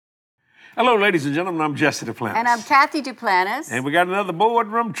Hello, ladies and gentlemen. I'm Jesse Duplantis. And I'm Kathy Duplantis. And we got another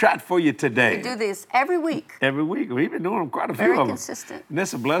boardroom chat for you today. We do this every week. Every week. We've been doing them quite a few Very of them. consistent. And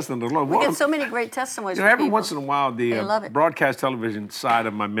that's a blessing of the Lord. We get so many great testimonies from every people. once in a while, They love the it. broadcast television side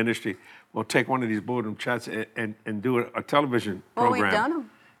of my ministry will take one of these boardroom chats and do a television program. Well, we've done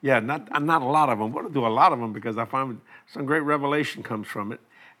them. Yeah, not a lot of them. We'll do a lot of them because I find some great revelation comes from it.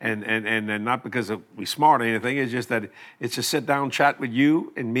 And not because we're smart or anything. It's just that it's a sit-down chat with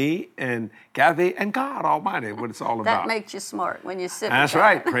you and me and Kathy and God Almighty, what it's all about. That makes you smart when you sit That's with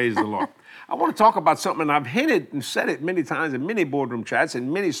right. God. Praise the Lord. I want to talk about something, and I've hinted and said it many times in many boardroom chats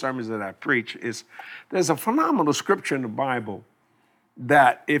and many sermons that I preach, is there's a phenomenal scripture in the Bible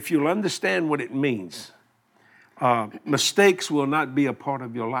that if you'll understand what it means, mistakes will not be a part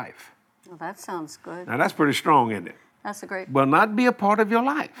of your life. Well, that sounds good. Now, that's pretty strong, isn't it? That's a great Will not be a part of your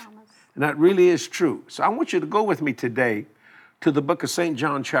life. And that really is true. So I want you to go with me today to the book of St.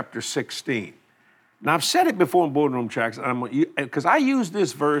 John, chapter 16. Now, I've said it before in boardroom chats, because I use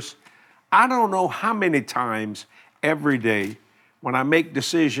this verse, I don't know how many times every day when I make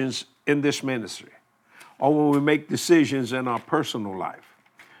decisions in this ministry, or when we make decisions in our personal life,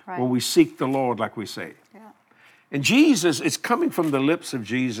 Right. when we seek the Lord, like we say. Yeah. And Jesus, it's coming from the lips of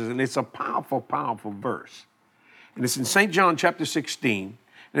Jesus, and it's a powerful, powerful verse. And it's in St. John chapter 16,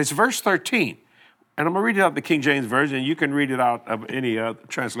 and it's verse 13. And I'm going to read it out of the King James Version, and you can read it out of any other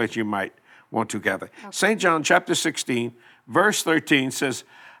translation you might want to, Kathy. Okay. St. John chapter 16, verse 13 says,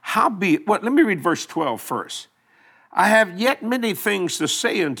 let me read verse 12 first. I have yet many things to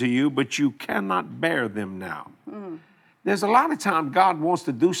say unto you, but you cannot bear them now. There's a lot of times God wants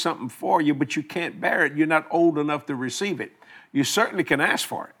to do something for you, but you can't bear it. You're not old enough to receive it. You certainly can ask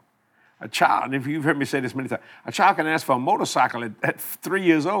for it. A child, and if you've heard me say this many times, a child can ask for a motorcycle at 3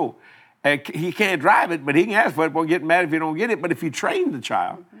 years old. And he can't drive it, but he can ask for it. Won't get mad if you don't get it. But if you train the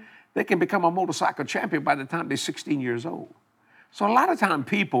child, they can become a motorcycle champion by the time they're 16 years old. So a lot of time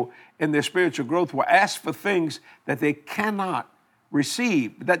people in their spiritual growth will ask for things that they cannot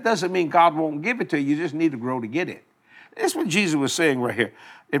receive. But that doesn't mean God won't give it to you. You just need to grow to get it. That's what Jesus was saying right here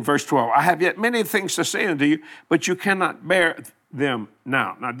in verse 12. I have yet many things to say unto you, but you cannot bear them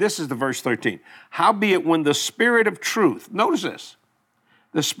now. Now, this is the verse 13. Howbeit when the Spirit of truth, notice this,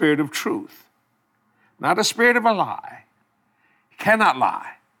 the Spirit of truth, not the spirit of a lie, cannot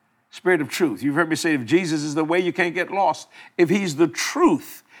lie, Spirit of truth. You've heard me say if Jesus is the way, you can't get lost. If he's the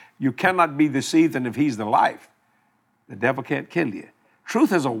truth, you cannot be deceived, and if he's the life, the devil can't kill you.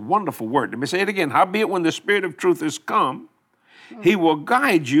 Truth is a wonderful word. Let me say it again. Howbeit when the Spirit of truth is come, he will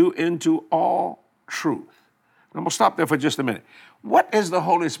guide you into all truth. I'm going to stop there for just a minute. What is the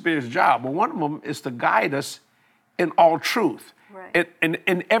Holy Spirit's job? Well, one of them is to guide us in all truth. Right.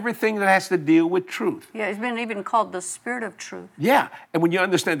 And everything that has to deal with truth. Yeah, it's been even called the Spirit of Truth. Yeah, and when you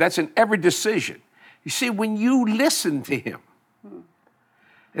understand, that's in every decision. You see, when you listen to him,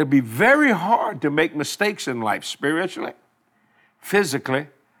 it'll be very hard to make mistakes in life, spiritually, physically,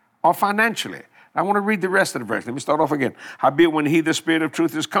 or financially. I want to read the rest of the verse. Let me start off again. Howbeit when he, the Spirit of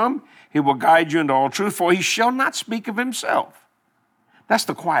truth, is come, he will guide you into all truth, for he shall not speak of himself. That's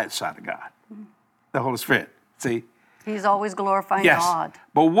the quiet side of God, the Holy Spirit. See? He's always glorifying Yes. God.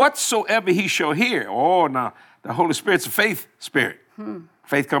 But whatsoever he shall hear, now, the Holy Spirit's a faith spirit.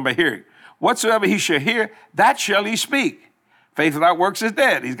 Faith come by hearing. Whatsoever he shall hear, that shall he speak. Faith without works is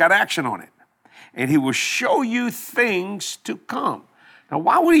dead. He's got action on it. And he will show you things to come. Now,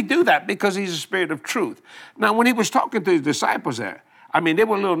 why would he do that? Because he's a Spirit of truth. Now, when he was talking to his disciples there, they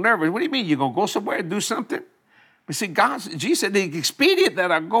were a little nervous. What do you mean? You're going to go somewhere and do something? But see, Jesus said, the expedient that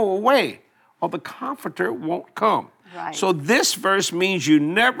I go away, or the Comforter won't come. Right. So this verse means you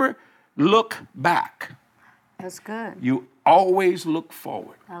never look back. That's good. You always look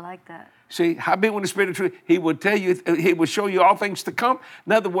forward. I like that. See, howbeit when the Spirit of truth, he will tell you, he will show you all things to come.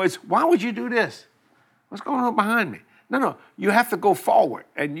 In other words, why would you do this? What's going on behind me? No, you have to go forward.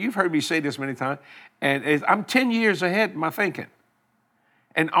 And you've heard me say this many times. And I'm 10 years ahead in my thinking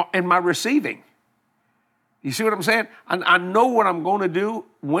and in my receiving. You see what I'm saying? I know what I'm going to do,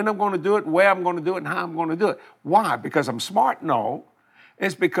 when I'm going to do it, where I'm going to do it, and how I'm going to do it. Why? Because I'm smart? No.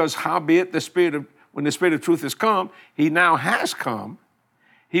 It's because howbeit when the Spirit of truth has come, he now has come,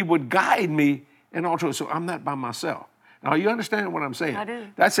 he would guide me in all truth. So I'm not by myself. Now, you understand what I'm saying? I do.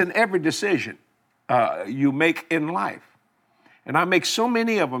 That's in every decision you make in life. And I make so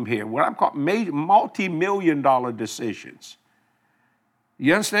many of them here, what I'm calling multi-million-dollar decisions.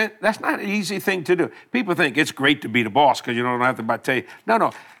 You understand? That's not an easy thing to do. People think it's great to be the boss because you don't have to tell you.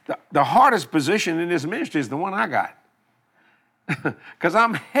 No. The hardest position in this ministry is the one I got. Because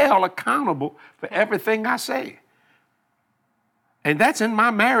I'm held accountable for everything I say. And that's in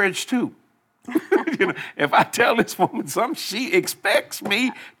my marriage too. If I tell this woman something, she expects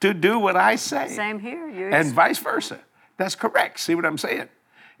me to do what I say. Same here. And vice versa. That's correct. See what I'm saying?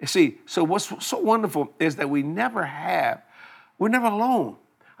 You see, so what's so wonderful is that we're never alone.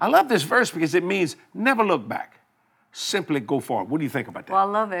 I love this verse because it means never look back. Simply go forward. What do you think about that? Well,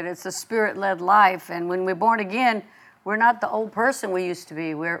 I love it. It's a spirit-led life. And when we're born again, we're not the old person we used to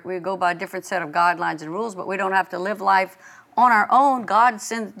be. We go by a different set of guidelines and rules, but we don't have to live life on our own.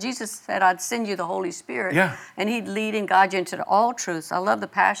 Jesus said, I'd send you the Holy Spirit. Yeah. And he'd lead and guide you into all truths. I love the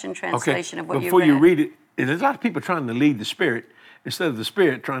Passion Translation of what you read. Before you read it, there's a lot of people trying to lead the Spirit instead of the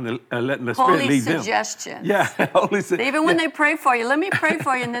Spirit trying to letting the Spirit lead them. Holy suggestions. Yeah, Holy suggestions. Even when they pray for you, let me pray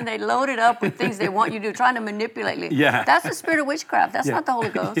for you, and then they load it up with things they want you to do, trying to manipulate you. Yeah. That's the spirit of witchcraft. That's not the Holy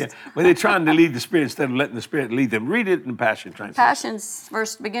Ghost. Yeah, but they're trying to lead the Spirit instead of letting the Spirit lead them. Read it in Passion Translation.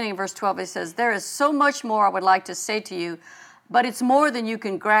 Beginning of verse 12, it says, there is so much more I would like to say to you, but it's more than you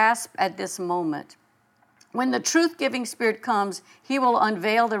can grasp at this moment. When the truth-giving Spirit comes, he will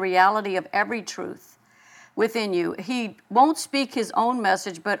unveil the reality of every truth within you. He won't speak his own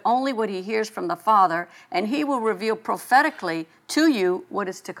message, but only what he hears from the Father, and he will reveal prophetically to you what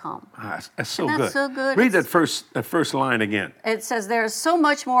is to come. That's so Isn't good. that so good? Read that first line again. It says, there is so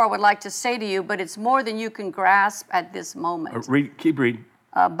much more I would like to say to you, but it's more than you can grasp at this moment. Keep reading.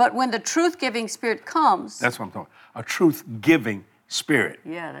 But when the truth-giving Spirit comes... That's what I'm talking about. A truth-giving Spirit.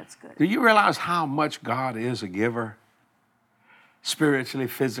 Yeah, that's good. Do you realize how much God is a giver? Spiritually,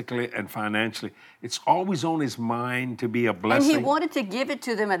 physically, and financially. It's always on his mind to be a blessing. And he wanted to give it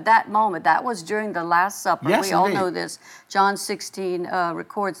to them at that moment. That was during the Last Supper. Yes, we all indeed. know this. John 16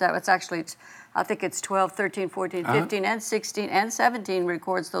 records that. It's actually, I think it's 12, 13, 14, 15, and 16, and 17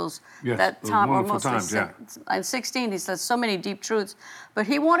 records those. Yes, that those time, or wonderful mostly times, and 16, he says so many deep truths. But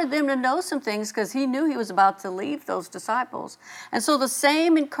he wanted them to know some things because he knew he was about to leave those disciples. And so the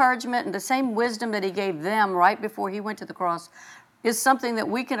same encouragement and the same wisdom that he gave them right before he went to the cross is something that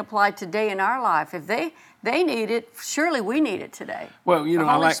we can apply today in our life. If they need it, surely we need it today. Well, the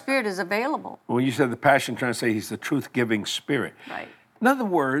Holy Spirit is available. When you said the Passion Translation, he's the truth-giving Spirit. Right. In other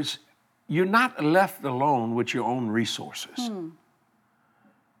words, you're not left alone with your own resources.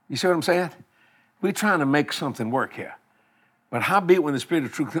 You see what I'm saying? We're trying to make something work here. But howbeit when the Spirit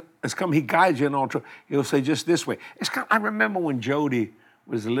of truth has come, he guides you in all truth. He'll say just this way. I remember when Jody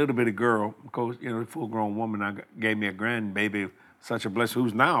was a little bitty girl, because, a full-grown woman, gave me a grandbaby, such a blessing,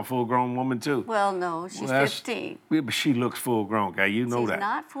 who's now a full-grown woman, too. Well, no, she's 15. But she looks full-grown, guy. You know She's that.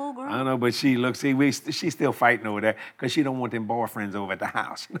 not full-grown. I know, but she looks, she's still fighting over there because she don't want them boyfriends over at the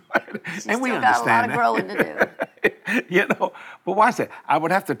house. She's and we still got a lot understand of growing to do. But watch that. I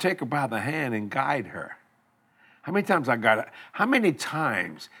would have to take her by the hand and guide her. How many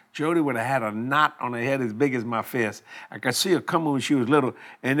times Jody would have had a knot on her head as big as my fist? I could see her coming when she was little,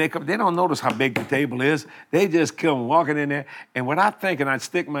 and they don't notice how big the table is. They just come walking in there, and without thinking, I'd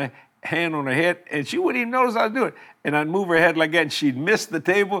stick my hand on her head, and she wouldn't even notice I was doing it. And I'd move her head like that, and she'd miss the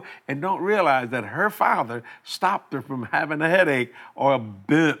table and don't realize that her father stopped her from having a headache or a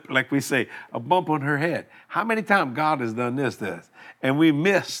bump, like we say, a bump on her head. How many times God has done this to us? And we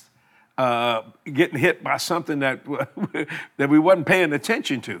missed getting hit by something that we wasn't paying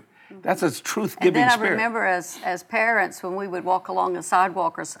attention to. That's a truth-giving And then Spirit. I remember as parents, when we would walk along the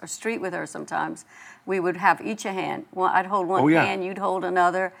sidewalk or street with her sometimes, we would have each a hand. I'd hold one hand, you'd hold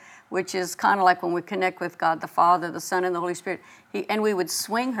another, which is kind of like when we connect with God the Father, the Son, and the Holy Spirit. And we would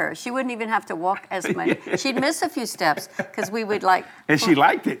swing her. She wouldn't even have to walk as much. She'd miss a few steps because we would she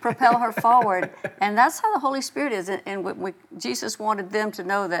liked it. propel her forward. And that's how the Holy Spirit is. And Jesus wanted them to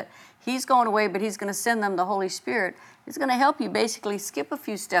know that he's going away, but he's going to send them the Holy Spirit. It's going to help you basically skip a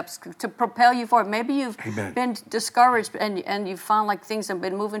few steps to propel you forward. Maybe you've been discouraged and you found like things have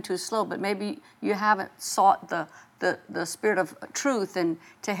been moving too slow, but maybe you haven't sought the Spirit of truth and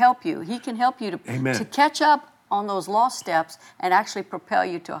to help you. He can help you to catch up on those lost steps and actually propel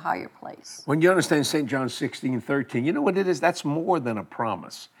you to a higher place. When you understand St. John 16:13, you know what it is? That's more than a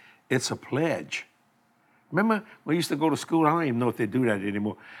promise. It's a pledge. Remember, when we used to go to school, I don't even know if they do that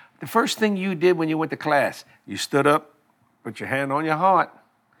anymore. The first thing you did when you went to class, you stood up, put your hand on your heart,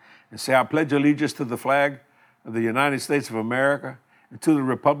 and say, I pledge allegiance to the flag of the United States of America and to the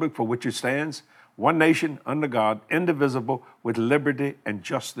republic for which it stands, one nation under God, indivisible, with liberty and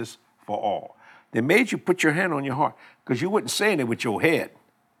justice for all. They made you put your hand on your heart because you weren't saying it with your head.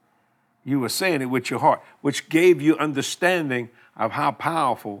 You were saying it with your heart, which gave you understanding of how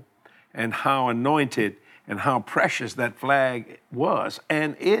powerful and how anointed and how precious that flag was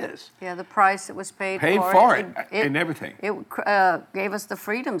and is. Yeah, the price that was paid for it and everything. It gave us the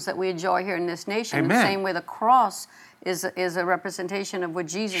freedoms that we enjoy here in this nation. Amen. The same way the cross is a representation of what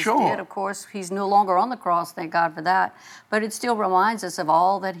Jesus Sure. did. Of course, he's no longer on the cross, thank God for that. But it still reminds us of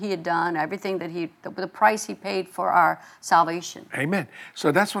all that he had done, everything that the price he paid for our salvation. Amen.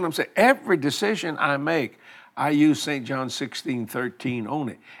 So that's what I'm saying. Every decision I make, I use St. John 16:13 on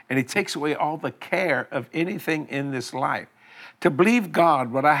it. And it takes away all the care of anything in this life. To believe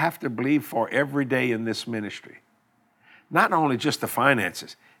God, what I have to believe for every day in this ministry. Not only just the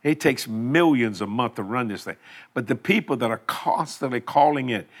finances. It takes millions a month to run this thing. But the people that are constantly calling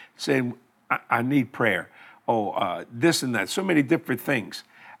in, saying, I need prayer. This and that. So many different things.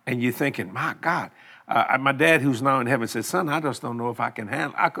 And you're thinking, my God. My dad, who's now in heaven, said, son, I just don't know if I couldn't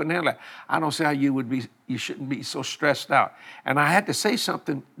handle it. I don't see how you shouldn't be so stressed out. And I had to say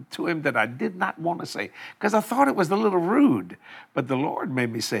something to him that I did not want to say because I thought it was a little rude. But the Lord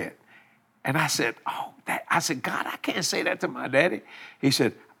made me say it. And I said, I said, God, I can't say that to my daddy. He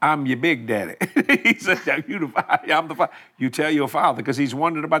said, I'm your big daddy. He said, I'm the father. You tell your father, because he's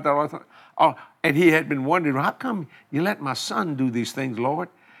wondered about that all the time. And he had been wondering, how come you let my son do these things, Lord,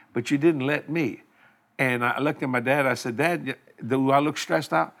 but you didn't let me? And I looked at my dad. I said, Dad, do I look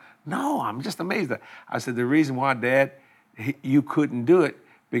stressed out? No, I'm just amazed. I said, the reason why, Dad, you couldn't do it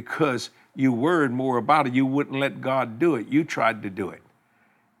because you worried more about it. You wouldn't let God do it. You tried to do it.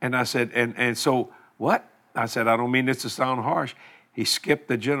 And I said, and so what? I said, I don't mean this to sound harsh. He skipped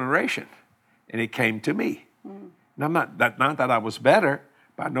the generation, and it came to me. Now, not that I was better,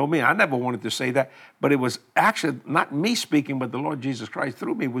 by no means. I never wanted to say that, but it was actually not me speaking, but the Lord Jesus Christ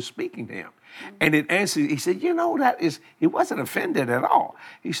through me was speaking to him. And it answered, he said, he wasn't offended at all.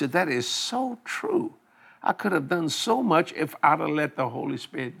 He said, that is so true. I could have done so much if I'd have let the Holy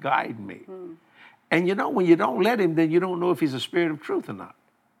Spirit guide me. And when you don't let him, then you don't know if he's a spirit of truth or not.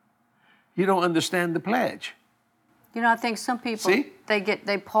 You don't understand the pledge. I think some people,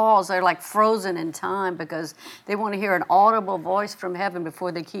 they pause, they're like frozen in time because they want to hear an audible voice from heaven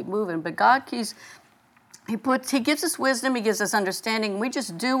before they keep moving. But God He gives us wisdom, he gives us understanding. We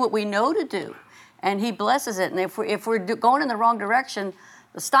just do what we know to do, and he blesses it. And if we're going in the wrong direction,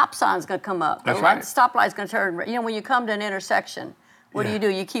 the stop sign's going to come up. That's right. The stopline's going to turn. When you come to an intersection, what do?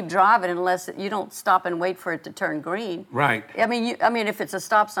 You keep driving unless you don't stop and wait for it to turn green. Right. I mean, if it's a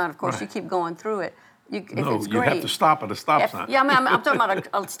stop sign, of course, you keep going through it. If it's green, you have to stop at a stop sign. Yeah, I'm talking about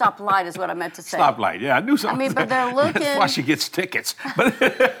a stoplight is what I meant to say. Stoplight, yeah, I knew something. But they're looking. That's why she gets tickets. But,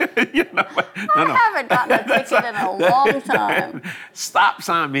 I haven't gotten a ticket in a long time. Stop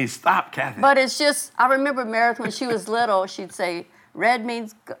sign means stop, Kathy. But it's just, I remember Meredith when she was little, she'd say, red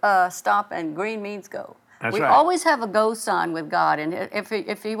means stop and green means go. That's we right. always have a go sign with God, and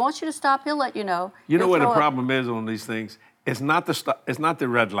if he wants you to stop, he'll let you know. You know what the problem is on these things? It's not the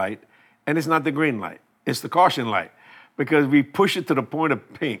red light, and it's not the green light. It's the caution light, because we push it to the point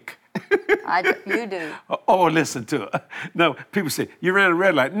of pink. You do. Listen to it. No, people say, you ran a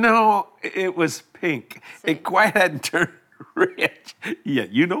red light. No, it was pink. See? It quite hadn't turned red. Yeah,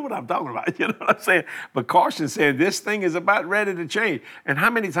 you know what I'm talking about. You know what I'm saying? But caution saying this thing is about ready to change. And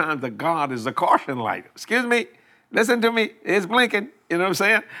how many times the God is a caution light? Excuse me, listen to me. It's blinking. You know what I'm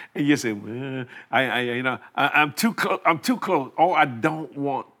saying? And you say, well, I'm too close. I'm too close. I don't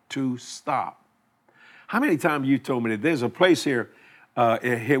want to stop. How many times you told me that there's a place here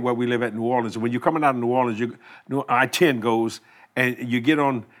where we live at New Orleans. When you're coming out of New Orleans, I-10 goes, and you get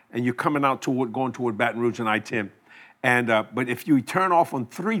on, and you're coming out going toward Baton Rouge and I-10. And but if you turn off on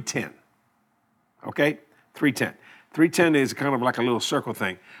 310, okay, 310. 310 is kind of like a little circle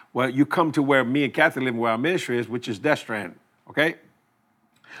thing. Well, you come to where me and Kathy live, where our ministry is, which is Destrand, okay?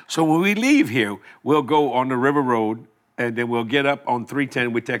 So when we leave here, we'll go on the River Road, and then we'll get up on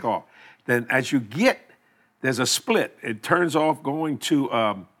 310, we take off. Then as you there's a split. It turns off going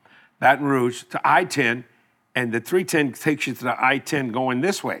to Baton Rouge to I-10, and the 310 takes you to the I-10 going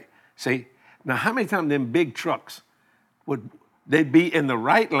this way. See? Now, how many times them big trucks they'd be in the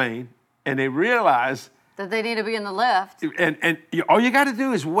right lane, and they realize that they need to be in the left. And all you got to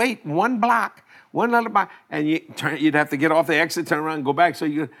do is wait one other block, and you'd have to get off the exit, turn around, and go back.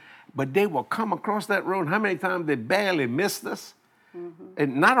 But they will come across that road. How many times they barely missed us? Mm-hmm.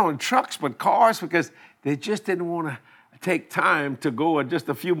 And not on trucks, but cars, because they just didn't want to take time to go just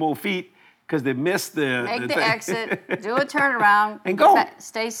a few more feet because they missed Make the exit, do a turnaround, and go.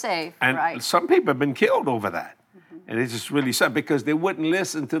 Stay safe. And right. Some people have been killed over that. Mm-hmm. And it's just really sad because they wouldn't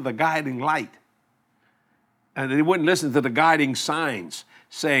listen to the guiding light. And they wouldn't listen to the guiding signs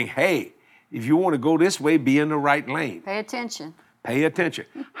saying, hey, if you want to go this way, be in the right lane. Pay attention. Pay attention.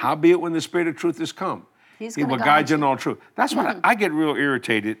 Howbeit when the Spirit of truth is come. He will guide you in all truth. That's what I get real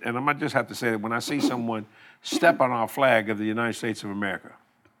irritated, and I might just have to say that when I see someone step on our flag of the United States of America,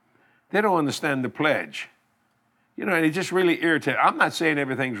 they don't understand the pledge. You know, and it just really irritates. I'm not saying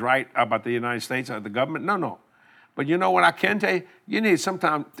everything's right about the United States or the government. No. But you know what I can tell you? You need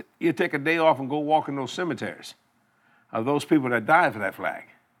sometimes you take a day off and go walk in those cemeteries of those people that died for that flag.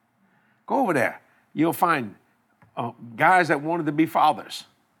 Go over there. You'll find guys that wanted to be fathers,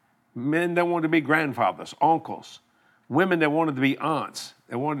 men that wanted to be grandfathers, uncles, women that wanted to be aunts,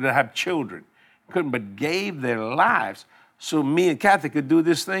 that wanted to have children, couldn't but gave their lives so me and Kathy could do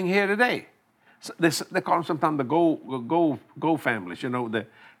this thing here today. So they call them sometimes the Go families, you know,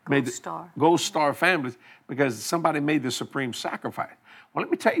 Gold Star families, because somebody made the supreme sacrifice. Well, let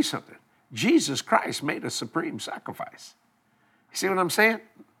me tell you something. Jesus Christ made a supreme sacrifice. You see what I'm saying?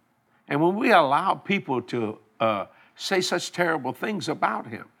 And when we allow people to say such terrible things about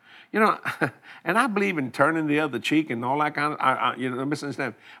him, you know, and I believe in turning the other cheek and all that kind of, you know,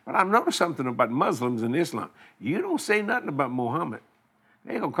 misunderstand. But I've noticed something about Muslims and Islam. You don't say nothing about Muhammad,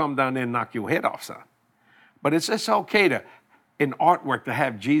 they're going to come down there and knock your head off, son. But it's just okay to, in artwork, to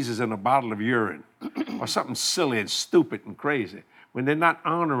have Jesus in a bottle of urine or something silly and stupid and crazy when they're not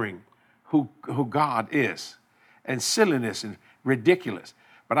honoring who God is, and silliness and ridiculous.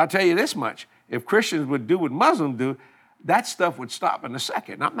 But I'll tell you this much, if Christians would do what Muslims do, that stuff would stop in a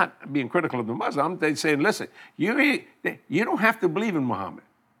second. I'm not being critical of the Muslim. I'm saying, listen, you don't have to believe in Muhammad,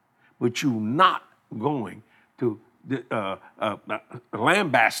 but you're not going to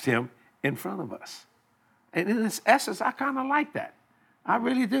lambast him in front of us. And in its essence, I kind of like that. I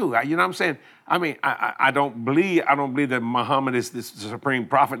really do. You know what I'm saying? I mean, I don't believe that Muhammad is the supreme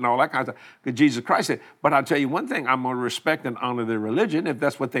prophet and all that kind of stuff, because Jesus Christ said. But I'll tell you one thing, I'm going to respect and honor their religion if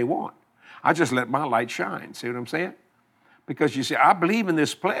that's what they want. I just let my light shine. See what I'm saying? Because you see, I believe in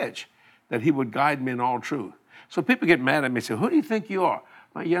this pledge that he would guide me in all truth. So people get mad at me and say, who do you think you are?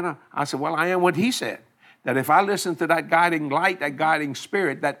 Well, you know, I said, well, I am what he said. That if I listen to that guiding light, that guiding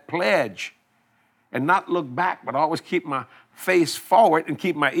spirit, that pledge, and not look back, but always keep my face forward and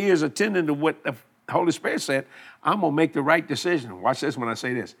keep my ears attending to what the Holy Spirit said, I'm going to make the right decision. Watch this when I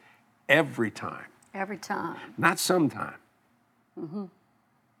say this. Every time. Every time. Not sometime. Mm-hmm.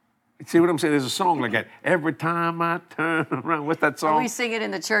 See what I'm saying? There's a song like that. Every time I turn around. What's that song? We sing it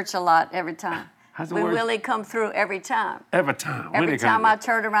in the church a lot, every time. When will he come through? Every time. Every time. Every time I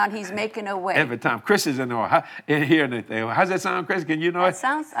turn around, he's making a way. Every time. Chris is in here and everything. How's that sound, Chris? Can you know it?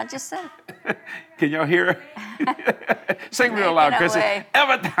 I just said. Can y'all hear it? Sing real loud, Chris.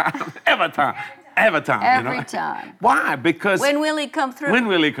 Every time. Every time. Every time. Every time. Why? Because. When will he come through? When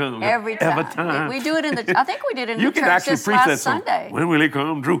will he come? Every time. Every time. We do it in the. I think we did it in the church just preach last that song. Sunday. When will he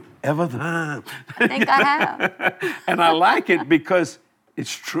come through? Every time. I think I have. And I like it because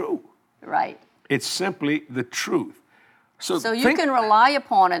it's true. Right. It's simply the truth. So you can rely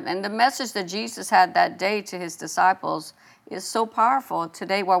upon it. And the message that Jesus had that day to his disciples is so powerful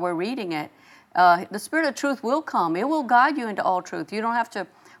today while we're reading it. The Spirit of truth will come. It will guide you into all truth. You don't have to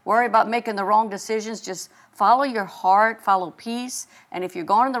worry about making the wrong decisions. Just follow your heart, follow peace. And if you're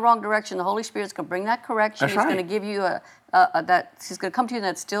going in the wrong direction, the Holy Spirit's going to bring that correction. That's right. He's going to give you he's going to come to you in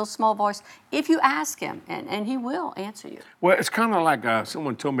that still small voice if you ask him, and he will answer you. Well, it's kind of like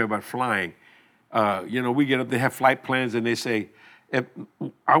someone told me about flying. You know, we get up, they have flight plans, and they say,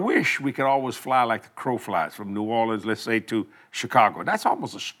 I wish we could always fly like the crow flies from New Orleans, let's say, to Chicago. That's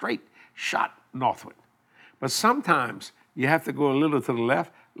almost a straight shot northward. But sometimes you have to go a little to the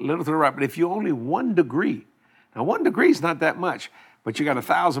left, a little to the right. But if you're only 1 degree, now 1 degree is not that much, but you got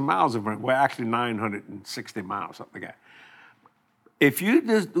 1,000 miles of it. Well, actually 960 miles, something like that. If you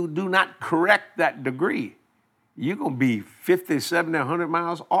just do not correct that degree, you're going to be 50, 70, 100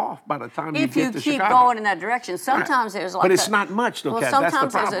 miles off by the time you get to Chicago. If you keep going in that direction. Sometimes there's like But it's not much, though, Kat. That's the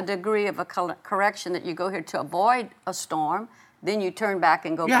sometimes problem. there's a degree of a correction that you go here to avoid a storm, then you turn back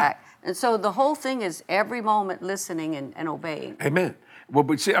and go back. And so the whole thing is every moment listening and obeying. Amen. Well,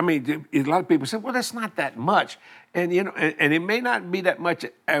 but see, I mean, a lot of people say, well, that's not that much. And, you know, and it may not be that much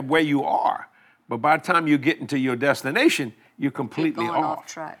where you are, but by the time you get into your destination, you're completely off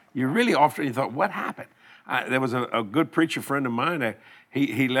track. You're really off track. You thought, what happened? There was a good preacher friend of mine that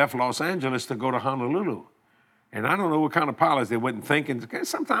he left Los Angeles to go to Honolulu. And I don't know what kind of pilots they weren't thinking.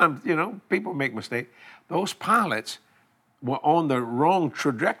 Sometimes, you know, people make mistakes. Those pilots were on the wrong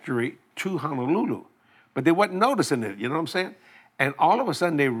trajectory to Honolulu, but they wasn't noticing it, you know what I'm saying? And all of a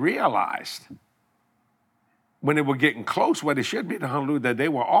sudden they realized when they were getting close where they should be to Honolulu that they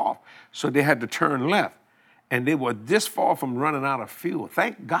were off. So they had to turn left. And they were this far from running out of fuel.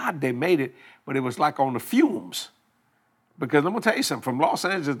 Thank God they made it, but it was like on the fumes. Because I'm going to tell you something, from Los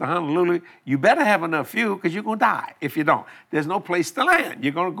Angeles to Honolulu, you better have enough fuel because you're going to die if you don't. There's no place to land.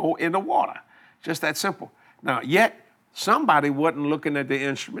 You're going to go in the water. Just that simple. Now, yet, somebody wasn't looking at the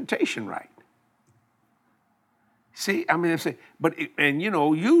instrumentation right. See, I mean,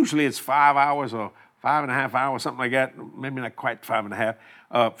 usually it's 5 hours or 5.5 hours, something like that, maybe not quite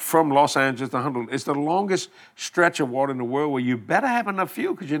 5.5, from Los Angeles to Honolulu. It's the longest stretch of water in the world where you better have enough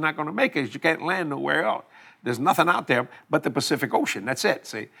fuel because you're not going to make it because you can't land nowhere else. There's nothing out there but the Pacific Ocean. That's it,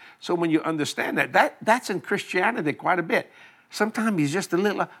 see? So when you understand that's in Christianity quite a bit. Sometimes he's just a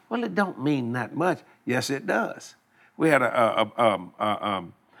little, well, it don't mean that much. Yes, it does. We had a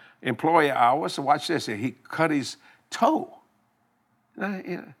employee of ours, so watch this, he cut his toe.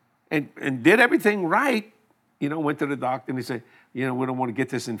 And did everything right, went to the doctor and he said, we don't want to get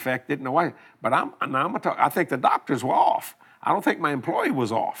this infected. No, but I think the doctors were off. I don't think my employee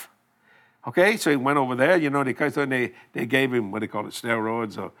was off. Okay, so he went over there, they gave him, what they call it,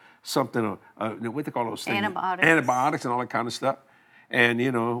 steroids or something, or what they call those things? Antibiotics and all that kind of stuff. And,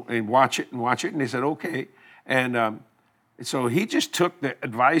 and watch it. And they said, okay. And so he just took the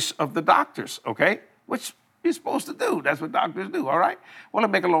advice of the doctors, okay, which you're supposed to do. That's what doctors do, all right? Well, to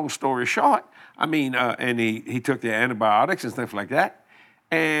make a long story short, and he took the antibiotics and stuff like that.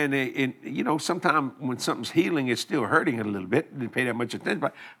 And, sometimes when something's healing, it's still hurting a little bit. Didn't pay that much attention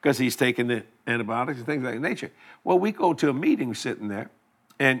because he's taking the antibiotics and things like that nature. Well, we go to a meeting sitting there,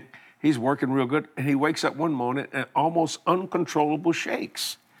 and he's working real good, and he wakes up one morning and almost uncontrollable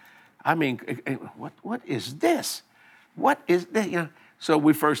shakes. I mean, what is this? What is this? So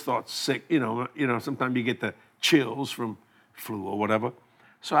we first thought sick. Sometimes you get the chills from flu or whatever.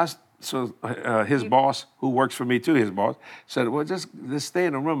 So his boss, who works for me too, his boss, said, well, just stay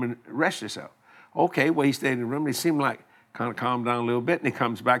in the room and rest yourself. Okay, well, he stayed in the room. He seemed like kind of calmed down a little bit, and he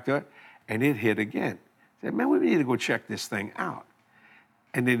comes back to it, and it hit again. He said, man, we need to go check this thing out.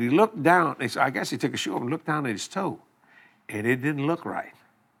 And then he looked down. I guess he took a shoe off and looked down at his toe, and it didn't look right.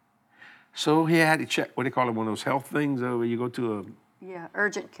 So he had to check, what do you call it, one of those health things where you go to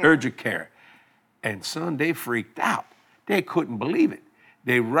urgent care. Urgent care. And son, they freaked out. They couldn't believe it.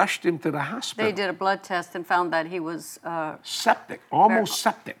 They rushed him to the hospital. They did a blood test and found that he was septic, almost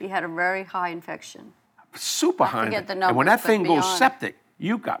septic. He had a very high infection. Super high. Forget the numbers, and when that thing goes septic,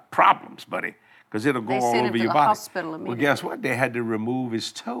 you got problems, buddy, because it'll go all over your body. Hospital immediately. Well, guess what? They had to remove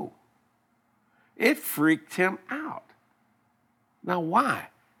his toe. It freaked him out. Now, why?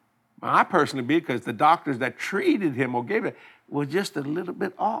 Well, I personally believe because the doctors that treated him or gave it were just a little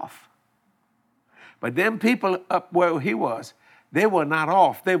bit off. But them people up where he was, they were not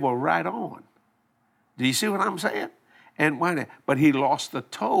off. They were right on. Do you see what I'm saying? But he lost the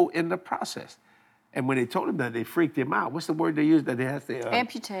toe in the process. And when they told him that, they freaked him out. What's the word they use that they have to...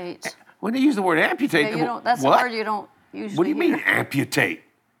 amputate. When they use the word amputate... That's what? a word you don't usually What do you mean amputate?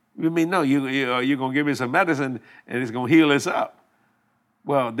 You mean, no, you're going to give me some medicine and it's going to heal us up.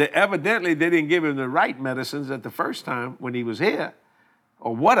 Well, evidently they didn't give him the right medicines at the first time when he was here.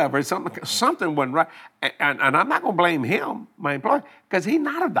 Or whatever, something wasn't right. And I'm not going to blame him, my employer, because he's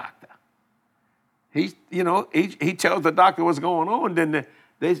not a doctor. He tells the doctor what's going on, then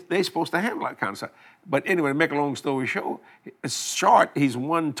they're supposed to handle that kind of stuff. But anyway, to make a long story short, he's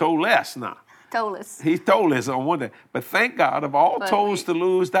one toe less now. Toeless. He's toeless on one day. But thank God, of all toes to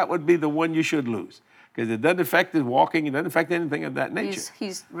lose, that would be the one you should lose. Because it doesn't affect his walking, it doesn't affect anything of that nature.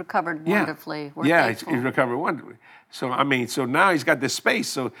 He's recovered wonderfully. He's recovered wonderfully. So now he's got this space,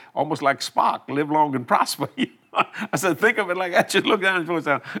 so almost like Spock, live long and prosper. I said, think of it like that. Just look down and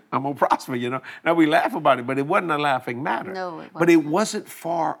say, I'm going to prosper, Now we laugh about it, but it wasn't a laughing matter. No, it wasn't. But it wasn't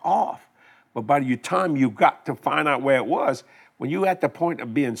far off. But by the time you got to find out where it was, when you at the point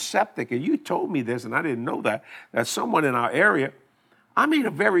of being septic, and you told me this, and I didn't know that someone in our area, a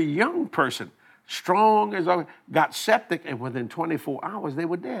very young person, strong as all, got septic, and within 24 hours, they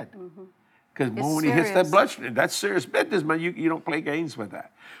were dead. Because when he hits that bloodstream, that's serious business, man. You don't play games with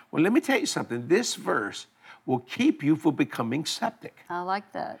that. Well, let me tell you something. This verse will keep you from becoming septic. I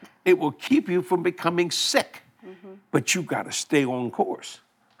like that. It will keep you from becoming sick. But you got to stay on course.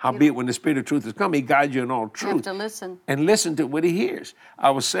 Howbeit, when the Spirit of truth is come, he guides you in all truth. You have to listen. And listen to what he hears.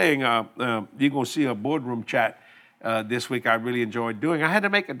 I was saying, you're going to see a boardroom chat this week I really enjoyed doing. I had to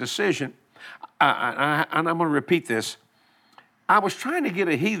make a decision, and I'm going to repeat this. I was trying to get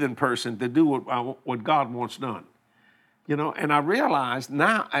a heathen person to do what God wants done. And I realized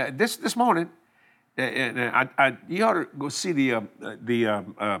now, this morning, you ought to go see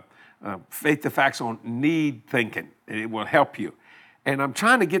the Faith to Facts on need thinking. It will help you. And I'm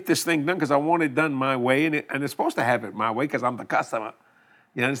trying to get this thing done because I want it done my way, and it's supposed to have it my way because I'm the customer.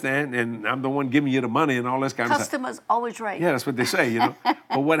 You understand? And I'm the one giving you the money and all this kind of stuff. Customer's always right. Yeah, that's what they say, you know.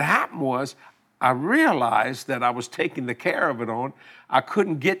 But what happened was I realized that I was taking the care of it on. I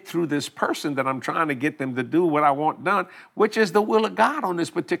couldn't get through this person that I'm trying to get them to do what I want done, which is the will of God on this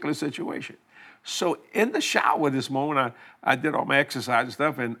particular situation. So in the shower this morning, I did all my exercise and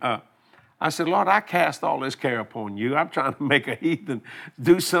stuff, and I said, Lord, I cast all this care upon you. I'm trying to make a heathen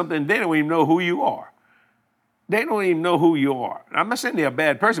do something. They don't even know who you are. They don't even know who you are. I'm not saying they're a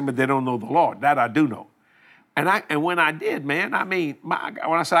bad person, but they don't know the Lord. That I do know. And when I did, man, I mean,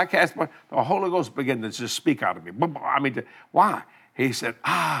 when I said I cast, the Holy Ghost began to just speak out of me. I mean, why? He said,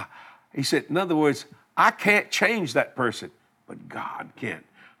 in other words, I can't change that person, but God can.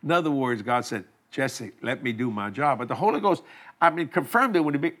 In other words, God said, Jesse, let me do my job. But the Holy Ghost, confirmed it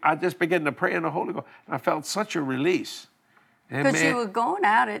when I just began to pray in the Holy Ghost. And I felt such a release. Because you were going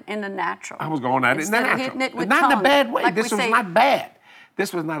at it in the natural. I was going at it in the natural. Hitting it with not in a bad way. Like this was not bad.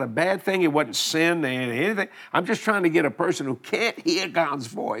 This was not a bad thing. It wasn't sin or anything. I'm just trying to get a person who can't hear God's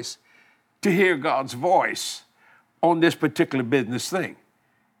voice to hear God's voice on this particular business thing.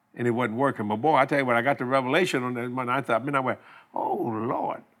 And it wasn't working. But boy, I tell you what, I got the revelation on that one. I went, oh,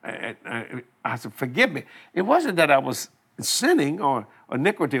 Lord. I said, forgive me. It wasn't that I was sinning or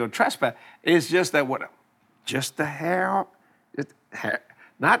iniquity or trespass. It's just that just the hair,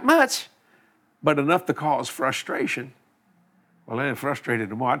 not much, but enough to cause frustration. Well, then frustrated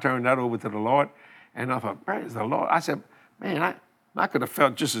the more. I turned that over to the Lord, and I thought, praise the Lord. I said, man, I could have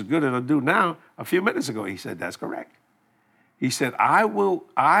felt just as good as I do now a few minutes ago. He said, that's correct. He said, I will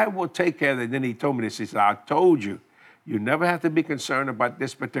take care of it. Then he told me this. He said, I told you, you never have to be concerned about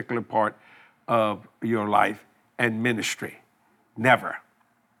this particular part of your life and ministry. Never.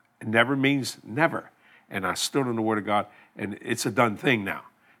 Never means never. And I stood on the Word of God, and it's a done thing now.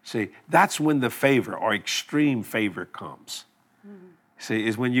 See, that's when the favor or extreme favor comes. Mm-hmm. See,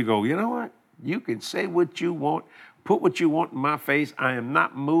 is when you go, you know what? You can say what you want, put what you want in my face. I am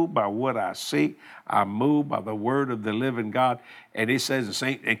not moved by what I see. I'm moved by the word of the living God. And it says,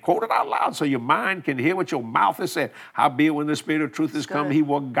 and quote it out loud so your mind can hear what your mouth has said. Howbeit when the Spirit of truth is come, he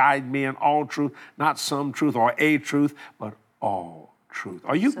will guide me in all truth, not some truth or a truth, but all truth.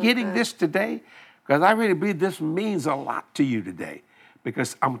 Are you getting this today? Because I really believe this means a lot to you today.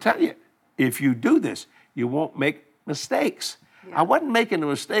 Because I'm telling you, if you do this, you won't make mistakes. Yeah. I wasn't making a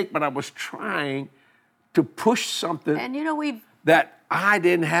mistake, but I was trying to push something that I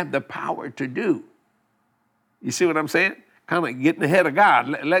didn't have the power to do. You see what I'm saying? Kind of getting ahead of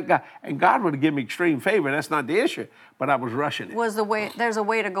God. Let God, and God would give me extreme favor. That's not the issue, but I was rushing it. There's a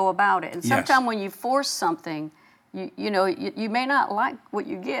way to go about it. And sometimes when you force something, you may not like what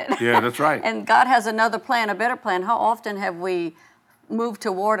you get. Yeah, that's right. And God has another plan, a better plan. How often have we moved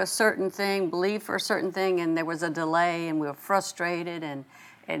toward a certain thing, believed for a certain thing, and there was a delay, and we were frustrated, and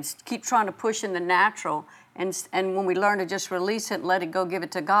keep trying to push in the natural. And when we learn to just release it and let it go, give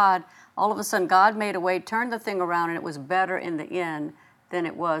it to God, all of a sudden God made a way, turned the thing around, and it was better in the end than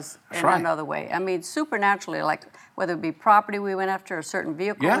it was in another way. I mean, supernaturally, like whether it be property we went after, a certain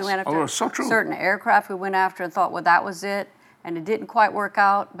vehicle we went after, so true. Certain aircraft we went after and thought, well, that was it. And it didn't quite work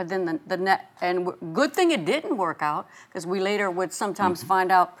out, but then good thing it didn't work out, because we later would sometimes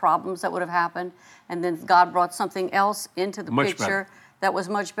find out problems that would have happened, and then God brought something else into the picture that was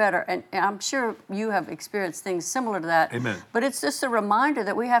much better. And I'm sure you have experienced things similar to that. Amen. But it's just a reminder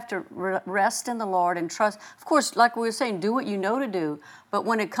that we have to rest in the Lord and trust. Of course, like we were saying, do what you know to do. But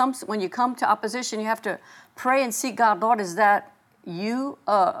when you come to opposition, you have to pray and seek God. Lord, is that you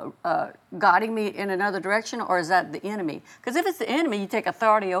guiding me in another direction, or is that the enemy? Because if it's the enemy, you take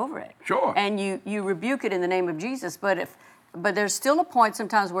authority over it. Sure. And you rebuke it in the name of Jesus. But there's still a point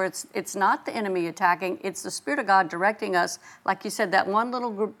sometimes where it's not the enemy attacking, it's the Spirit of God directing us, like you said, that one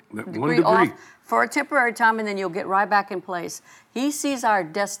little degree off for a temporary time, and then you'll get right back in place. He sees our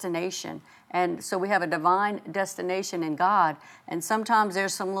destination. And so we have a divine destination in God. And sometimes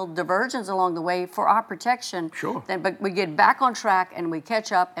there's some little diversions along the way for our protection. Sure. But we get back on track and we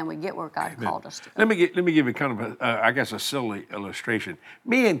catch up and we get where God called us to. Let me give you kind of a silly illustration.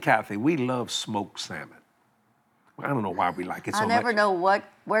 Me and Kathy, we love smoked salmon. I don't know why we like it so much. I never know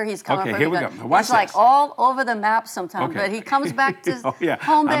where he's coming from. Okay, here we go. Now watch it's like this. All over the map sometimes, but he comes back to home base.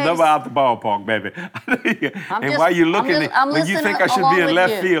 I'm never out the ballpark, baby. And while you're looking, when you think I should be in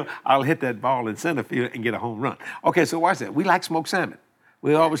left field, I'll hit that ball in center field and get a home run. Okay, so watch that. We like smoked salmon.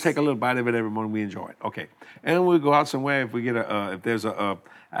 We always take a little bite of it every morning. We enjoy it. Okay, and we'll go out somewhere if we get if there's a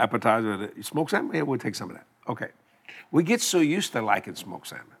appetizer, smoked salmon. Yeah, we'll take some of that. Okay, we get so used to liking smoked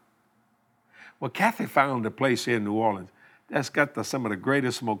salmon. Well, Kathy found a place here in New Orleans that's got some of the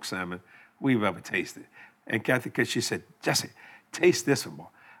greatest smoked salmon we've ever tasted. And Kathy, because she said, Jesse, taste this one, boy.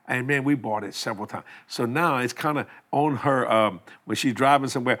 And man, we bought it several times. So now it's kind of on her, when she's driving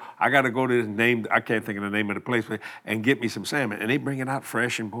somewhere, I got to go to the name, I can't think of the name of the place, and get me some salmon. And they bring it out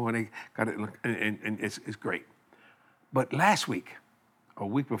fresh, and boy, they got it, and it's great. But last week, or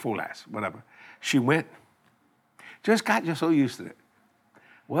week before last, whatever, she went, just got so used to it.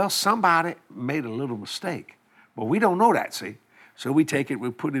 Well, somebody made a little mistake, but we don't know that, see? So we take it,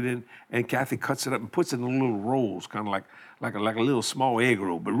 we put it in, and Kathy cuts it up and puts it in little rolls, kind of like a little small egg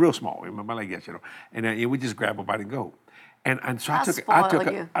roll, but real small, remember, like that, you know. And then we just grab a bite and go. And so I took a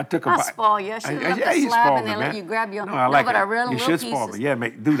bite. I spoil you. I should have left the slab and then let you grab your. No, I like but it. I really you should spoil me. Yeah,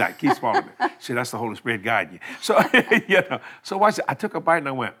 do that. Keep spoiling me. See, that's the Holy Spirit guiding you. So, So watch it. I took a bite and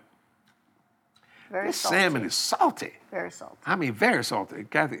I went, this salmon is salty. Very salty. I mean, very salty.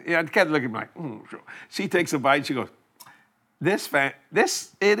 Kathy looked at me like, sure. She takes a bite and she goes,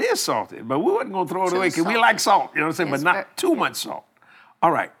 it is salty, but we wasn't going to throw it away because we like salt, you know what I'm saying? But not too much salt.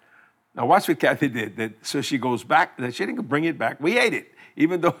 All right. Now watch what Kathy did. So she goes back. She didn't bring it back. We ate it,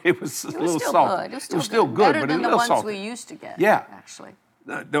 even though it was a little salty. It was still good, but a little salty. Better than the ones we used to get. Yeah. Actually.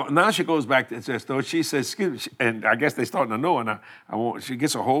 Now she goes back and says, though, she says, excuse me, and I guess they're starting to know, and she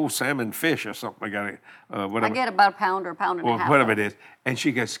gets a whole salmon fish or something. Whatever. I get about a pound or a pound and a half. Or whatever it is. And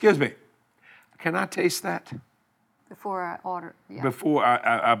she goes, excuse me, can I taste that? Before I order, yeah. Before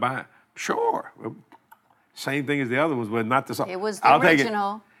I buy it? Sure. Same thing as the other ones, but not the salt. It was the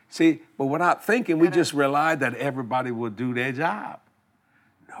original. See, but without thinking, we just relied that everybody will do their job.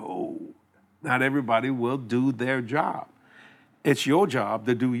 No, not everybody will do their job. It's your job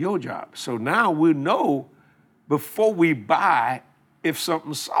to do your job. So now we know before we buy if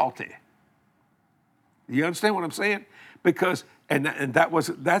something's salty. You understand what I'm saying? Because,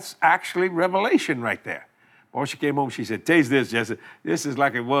 that's actually revelation right there. Boy, she came home, she said, taste this, Jesse. This is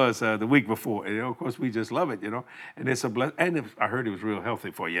like it was the week before. And, of course, we just love it, And it's a blessing. And I heard it was real healthy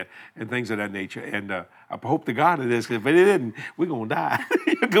for you and things of that nature. And I hope to God it is, because if it didn't, we're going to die.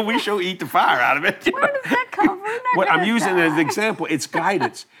 Because we sure eat the fire out of it. Where does that come from? What I'm using it as an example. It's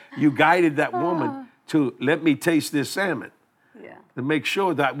guidance. You guided that woman to let me taste this salmon. Yeah. To make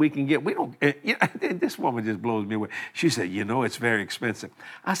sure that we can get, this woman just blows me away. She said, it's very expensive.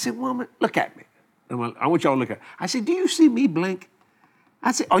 I said, woman, look at me. I want y'all to look at it. I said, do you see me blink?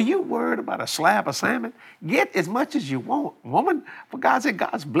 I said, are you worried about a slab of salmon? Get as much as you want. Woman, for God's sake,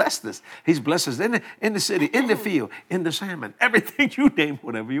 God's blessed us. He's blessed us in the city, in the field, in the salmon, everything you name,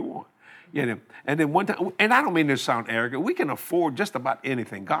 whatever you want. And then one time, and I don't mean to sound arrogant, we can afford just about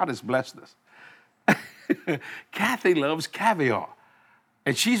anything. God has blessed us. Kathy loves caviar.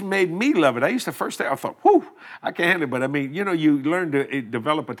 And she's made me love it. I used to first day, I thought, whew, I can't handle it. But I mean, you learn to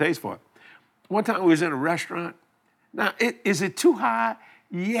develop a taste for it. One time we was in a restaurant. Now, is it too high?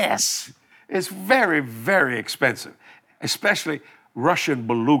 Yes. It's very, very expensive, especially Russian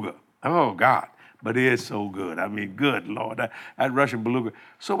beluga. Oh, God. But it is so good. I mean, good Lord, that Russian beluga.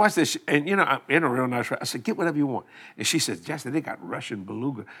 So watch this. And, I'm in a real nice restaurant. I said, get whatever you want. And she says, Jesse, they got Russian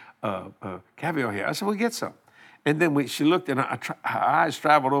beluga caviar here. I said, well, get some. And then she looked, and her eyes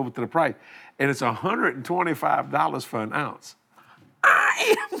traveled over to the price. And it's $125 for an ounce.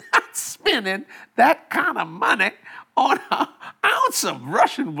 I am not spending that kind of money on an ounce of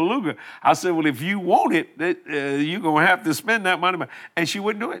Russian beluga. I said, well, if you want it, you're going to have to spend that money. And she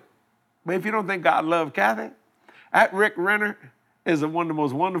wouldn't do it. But if you don't think God loved Kathy, that Rick Renner is one of the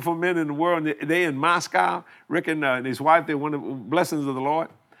most wonderful men in the world. They in Moscow. Rick and his wife, they're one of the blessings of the Lord.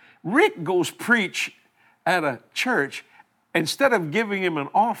 Rick goes preach at a church. Instead of giving him an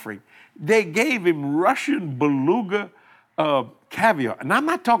offering, they gave him Russian beluga caviar. And I'm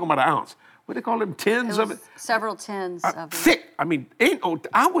not talking about an ounce. What do they call them? Tins of it? Several tins of it. Thick. I mean,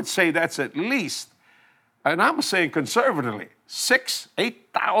 I would say that's at least, and I'm saying conservatively,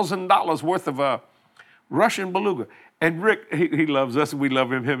 $8,000 worth of Russian beluga. And Rick, he loves us, and we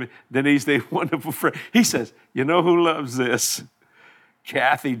love him. Denise, they wonderful friend. He says, you know who loves this?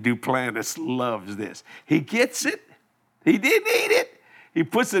 Kathy Duplantis loves this. He gets it. He didn't eat it. He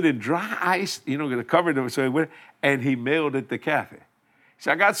puts it in dry ice, to cover it, and he mailed it to Kathy. He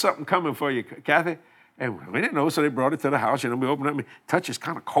said, I got something coming for you, Kathy. And we didn't know, so they brought it to the house. We opened it up. Touch is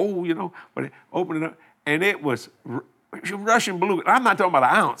kind of cold, but they opened it up, and it was Russian beluga. I'm not talking about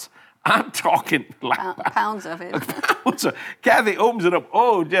an ounce. I'm talking like pounds of it. Pounds of. Kathy opens it up.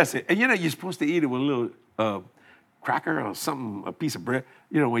 Oh, Jesse. And you're supposed to eat it with a little cracker or something, a piece of bread,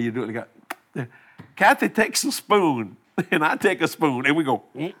 when you do it. Kathy takes a spoon, and I take a spoon, and we go,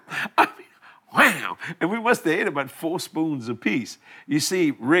 I mean, wow. And we must have ate about 4 spoons apiece. You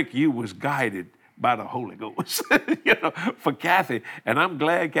see, Rick, you was guided by the Holy Ghost, for Kathy. And I'm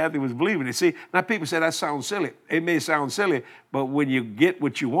glad Kathy was believing it. See, now people say that sounds silly. It may sound silly, but when you get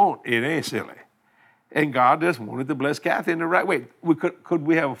what you want, it ain't silly. And God just wanted to bless Kathy in the right way. Could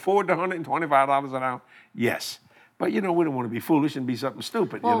we have afforded $125 an hour? Yes. But, we don't want to be foolish and be something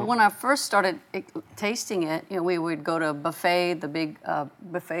stupid. Well, when I first started tasting it, we would go to a buffet, the big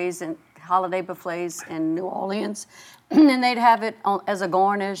buffets and holiday buffets in New Orleans, and they'd have it as a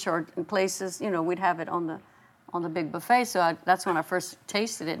garnish, or in places, we'd have it on the big buffet. So that's when I first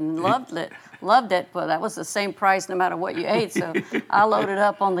tasted it and loved it. But that was the same price no matter what you ate. So I loaded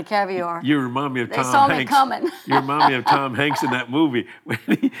up on the caviar. You remind me of Tom Hanks. They saw me coming. You remind me of Tom Hanks in that movie when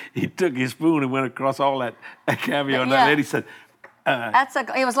he took his spoon and went across all that caviar. And that lady said,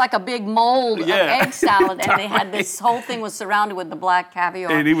 it was like a big mold of egg salad, and they had this whole thing was surrounded with the black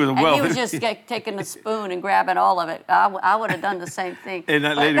caviar. And he was just taking a spoon and grabbing all of it. I would have done the same thing. And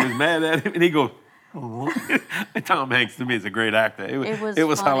that lady was mad at him, and he goes, Tom Hanks to me is a great actor. It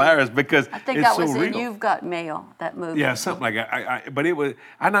was hilarious because I think it's that so was real. in You've Got Mail, that movie. Yeah, something like that. But it was,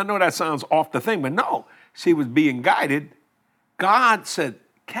 and I know that sounds off the thing, but no, she was being guided. God said,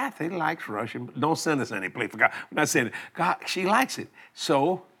 Kathy likes Russian. Don't send us any place for God. I'm not saying it. God, she likes it.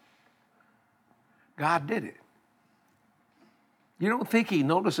 So God did it. You don't think he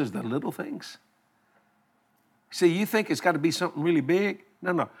notices the little things? See, you think it's got to be something really big?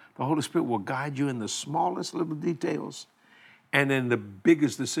 No. The Holy Spirit will guide you in the smallest little details and in the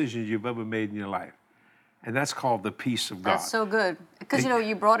biggest decisions you've ever made in your life. And that's called the peace of God. That's so good. Because,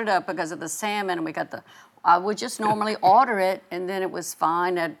 you brought it up because of the salmon, and we got I would just normally order it, and then it was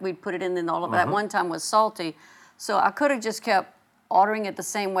fine. We'd put it in, and all of that one time was salty. So I could have just kept ordering it the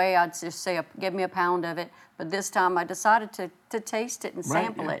same way. I'd just say, give me a pound of it. But this time I decided to taste it and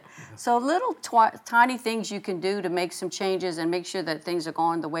sample it. So little tiny things you can do to make some changes and make sure that things are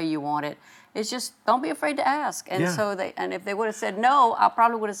going the way you want it. It's just, don't be afraid to ask. And and if they would have said no, I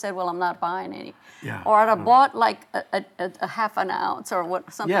probably would have said, well, I'm not buying any. Yeah. Or I'd have bought like a half an ounce or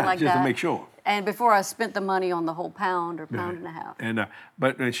something like that. Yeah, just to make sure. And before I spent the money on the whole pound or pound and a half.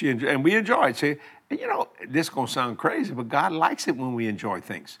 And we enjoyed. See, and this is gonna sound crazy, but God likes it when we enjoy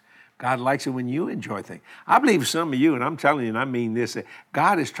things. God likes it when you enjoy things. I believe some of you, and I'm telling you, and I mean this,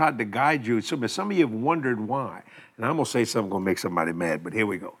 God has tried to guide you. Some of you have wondered why. And I'm gonna say something gonna make somebody mad, but here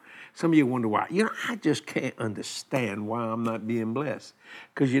we go. Some of you wonder why. I just can't understand why I'm not being blessed.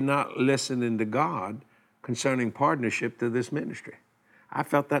 Because you're not listening to God concerning partnership to this ministry. I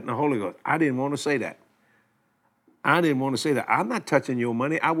felt that in the Holy Ghost. I didn't want to say that. I'm not touching your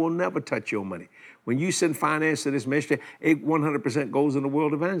money. I will never touch your money. When you send finance to this ministry, it 100% goes in the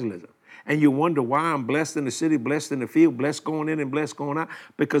world evangelism. And you wonder why I'm blessed in the city, blessed in the field, blessed going in and blessed going out.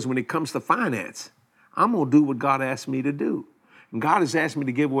 Because when it comes to finance, I'm going to do what God asked me to do. And God has asked me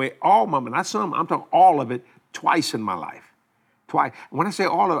to give away all my money. Not some, I'm talking all of it twice in my life. Twice. When I say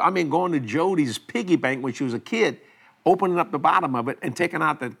all of it, I mean going to Jody's piggy bank when she was a kid, opening up the bottom of it and taking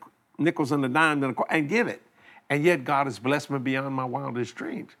out the nickels and the dimes and give it. And yet God has blessed me beyond my wildest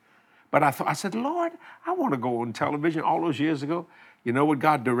dreams. But I said, Lord, I want to go on television all those years ago. You know what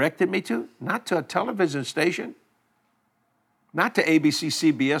God directed me to? Not to a television station, not to ABC,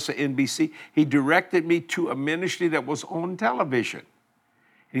 CBS, or NBC. He directed me to a ministry that was on television.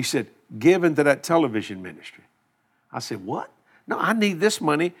 And he said, give into that television ministry. I said, what? No, I need this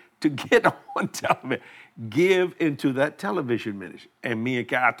money to get on television. Give into that television ministry. And me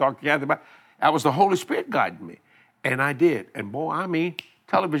and I talked to Kathy about it. That was the Holy Spirit guiding me. And I did. And boy, I mean,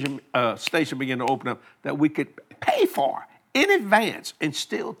 television station began to open up that we could pay for in advance and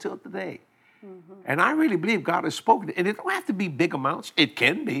still till today. Mm-hmm. And I really believe God has spoken. And it don't have to be big amounts. It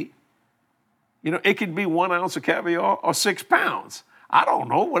can be. It could be 1 ounce of caviar or 6 pounds. I don't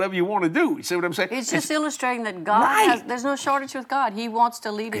know, whatever you want to do. You see what I'm saying? It's just illustrating that God there's no shortage with God. He wants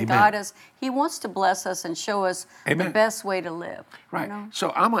to lead and guide us. He wants to bless us and show us the best way to live. Right.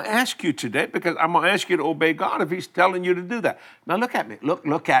 So I'm going to ask you today, because I'm going to ask you to obey God if he's telling you to do that. Now look at me.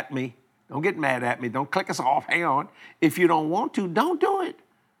 Look at me. Don't get mad at me. Don't click us off. Hang on. If you don't want to, don't do it.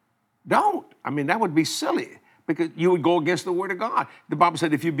 Don't. I mean, that would be silly, because you would go against the word of God. The Bible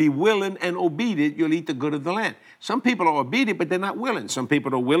said, if you be willing and obedient, you'll eat the good of the land. Some people are obedient, but they're not willing. Some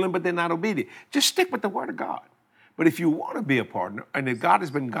people are willing, but they're not obedient. Just stick with the word of God. But if you want to be a partner, and if God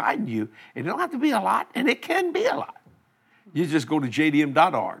has been guiding you, it don't have to be a lot, and it can be a lot. You just go to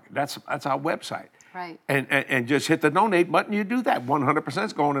jdm.org. That's our website. Right. And just hit the donate button. You do that. 100%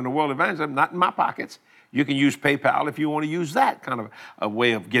 is going in the world evangelism, not in my pockets. You can use PayPal if you want to use that kind of a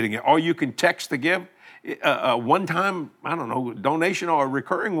way of getting it. Or you can text to give a one-time, donation or a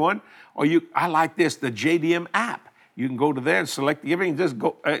recurring one. Or I like this, the JDM app. You can go to there and select the giving and just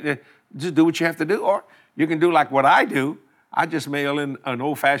go Just do what you have to do. Or you can do like what I do. I just mail in an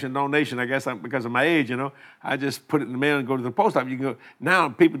old-fashioned donation. I guess because of my age, you know. I just put it in the mail and go to the post office. You can go. Now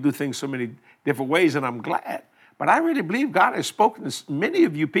people do things so many different ways, and I'm glad. But I really believe God has spoken to many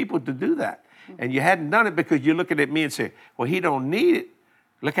of you people to do that. And you hadn't done it because you're looking at me and say, well, he don't need it.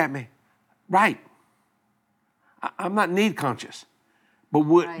 Look at me. Right. I'm not need conscious. But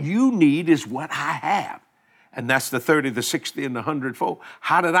what you need is what I have. And that's the 30, the 60, and the 100-fold.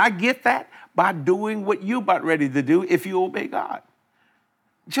 How did I get that? By doing what you about ready to do if you obey God.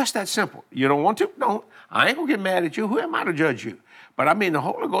 Just that simple. You don't want to? Don't. I ain't going to get mad at you. Who am I to judge you? But I mean, the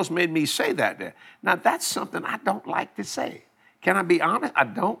Holy Ghost made me say that there. Now, that's something I don't like to say. Can I be honest? I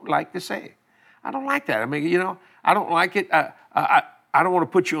don't like to say it. I don't like that. I mean, you know, I don't like it. I don't want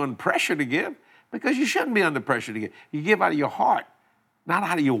to put you under pressure to give because you shouldn't be under pressure to give. You give out of your heart, not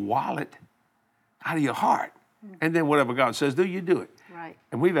out of your wallet, out of your heart. And then whatever God says, do you do it? Right.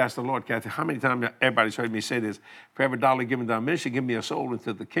 And we've asked the Lord, Kathy, how many times everybody's heard me say this, for every dollar given to our ministry, give me a soul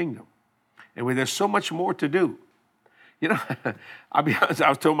into the kingdom. And there's so much more to do. You know, I'll be honest, I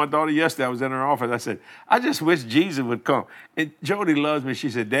was telling my daughter yesterday, I was in her office, I said, I just wish Jesus would come. And Jody loves me. She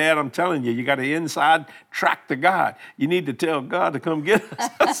said, Dad, I'm telling you, you got an inside track to God. You need to tell God to come get us.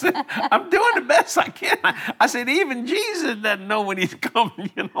 I said, I'm doing the best I can. I said, even Jesus doesn't know when he's coming,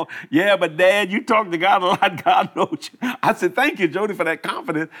 you know. Yeah, but Dad, you talk to God a lot, God knows you. I said, thank you, Jody, for that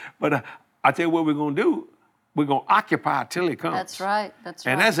confidence. But I tell you what we're going to do. We're going to occupy till he comes. That's right. That's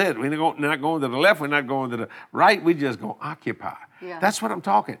right. And that's it. We're not going to the left. We're not going to the right. We're just going to occupy. Yeah. That's what I'm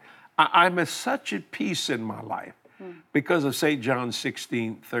talking. I'm at such a peace in my life because of St. John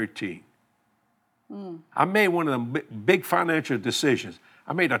 16:13. I made one of the big financial decisions.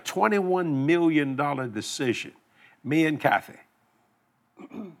 I made a $21 million decision, me and Kathy.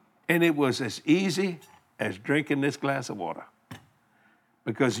 And it was as easy as drinking this glass of water.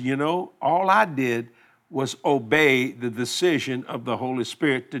 Because, you know, all I did was obey the decision of the Holy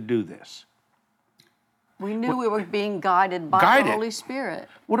Spirit to do this. We knew we were being guided by the Holy Spirit.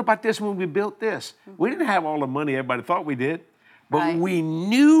 What about this when we built this? We didn't have all the money everybody thought we did, but Right. we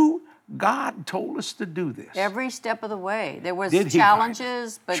knew God told us to do this. Every step of the way. There was Did he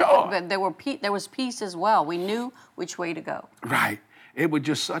challenges, but, Sure. but there was peace as well. We knew which way to go. Right. It was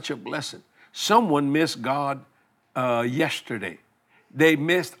just such a blessing. Someone missed God yesterday.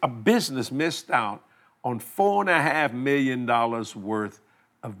 A business missed out on $4.5 million worth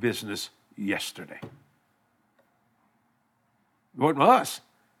of business yesterday. It wasn't us.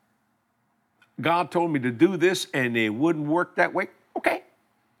 God told me to do this and it wouldn't work that way. Okay,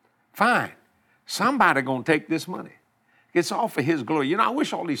 fine. Somebody gonna take this money. It's all for his glory. You know, I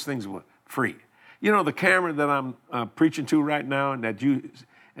wish all these things were free. You know, the camera that I'm preaching to right now and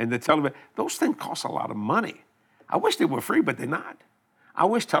the television, those things cost a lot of money. I wish they were free, but they're not. I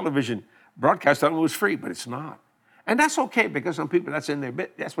wish television broadcast was free, but it's not. And that's okay because some people,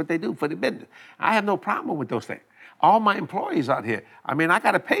 that's what they do for the business. I have no problem with those things. All my employees out here, I mean, I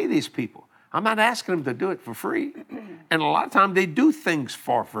got to pay these people. I'm not asking them to do it for free. And a lot of times they do things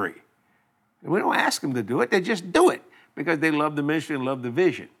for free. And we don't ask them to do it. They just do it because they love the ministry and love the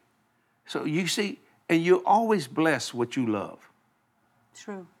vision. So you see, and you always bless what you love.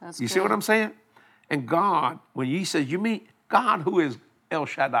 True. That's You good. see what I'm saying? And God, when he says, you mean God who is El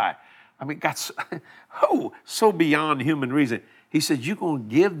Shaddai, I mean, God's so beyond human reason. He said, you're going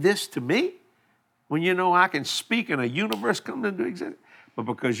to give this to me when you know I can speak and a universe come into existence? But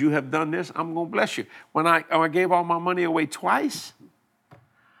because you have done this, I'm going to bless you. When I gave all my money away twice,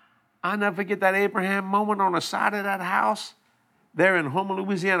 I'll never forget that Abraham moment on the side of that house there in Houma,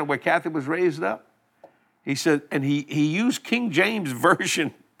 Louisiana, where Kathy was raised up. He said, and he used King James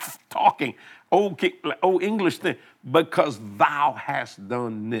Version talking, old English thing, because thou hast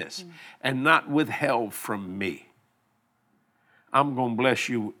done this and not withheld from me. I'm going to bless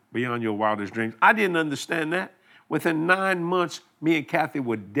you beyond your wildest dreams. I didn't understand that. Within 9 months, me and Kathy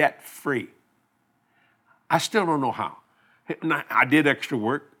were debt-free. I still don't know how. I did extra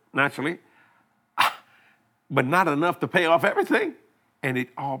work, naturally, but not enough to pay off everything. And it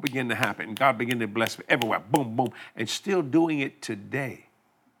all began to happen. God began to bless me everywhere. Boom, boom. And still doing it today.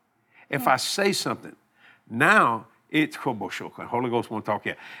 If I say something, now it's Holy Ghost won't talk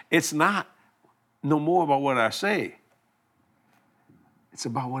here. It's not no more about what I say. It's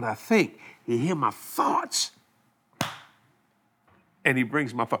about what I think. He hears my thoughts. And he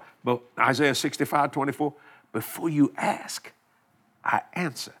brings my thoughts. But Isaiah 65:24, before you ask, I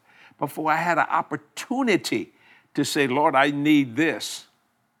answer. Before I had an opportunity to say, Lord, I need this.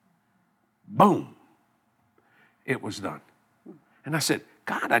 Boom. It was done. And I said,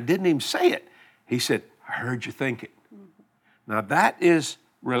 God, I didn't even say it. He said, I heard you think it. Now that is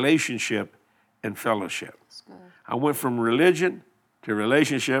relationship, and fellowship. That's good. I went from religion to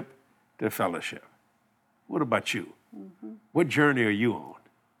relationship to fellowship. What about you? What journey are you on?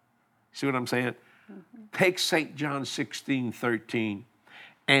 See what I'm saying? Take St. John 16:13,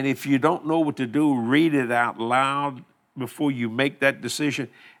 and if you don't know what to do, read it out loud before you make that decision.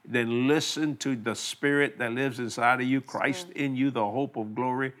 Then listen to the Spirit that lives inside of you, Christ in you, the hope of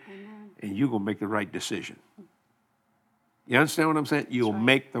glory, and you're going to make the right decision. You understand what I'm saying? You'll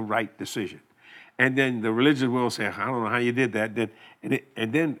make the right decision. And then the religious will say, I don't know how you did that.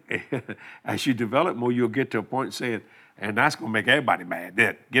 Then as you develop more, you'll get to a point saying, and that's going to make everybody mad.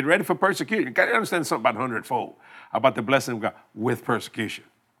 Then get ready for persecution. You got to understand something about 100-fold, about the blessing of God with persecution.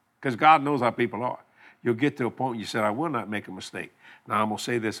 Because God knows how people are. You'll get to a point you said, I will not make a mistake. Now I'm going to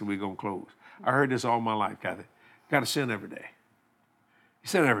say this and we're going to close. I heard this all my life, Kathy. Got to sin every day. You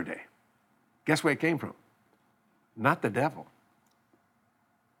sin every day. Guess where it came from? Not the devil.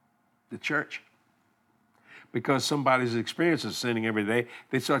 The church. Because somebody's experiencing sinning every day,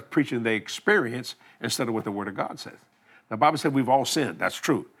 they start preaching their experience instead of what the Word of God says. The Bible said we've all sinned. That's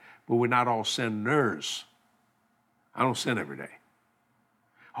true. But we're not all sinners. I don't sin every day.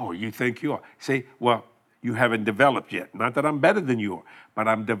 Oh, you think you are. See, well, you haven't developed yet. Not that I'm better than you are, but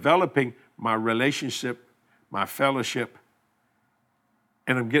I'm developing my relationship, my fellowship,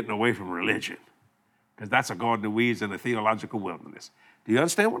 and I'm getting away from religion. Because that's a garden of weeds and a theological wilderness. Do you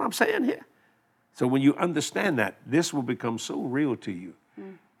understand what I'm saying here? So when you understand that, this will become so real to you,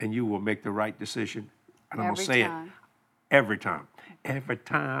 and you will make the right decision. And I'm going to say it every time. Every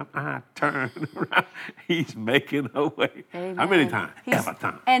time I turn around, he's making a way. Amen. How many times? Every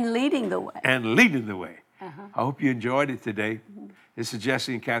time. And leading the way. And leading the way. I hope you enjoyed it today. This is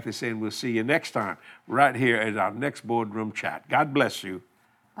Jesse and Kathy saying we'll see you next time right here at our next boardroom chat. God bless you.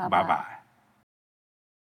 Bye-bye.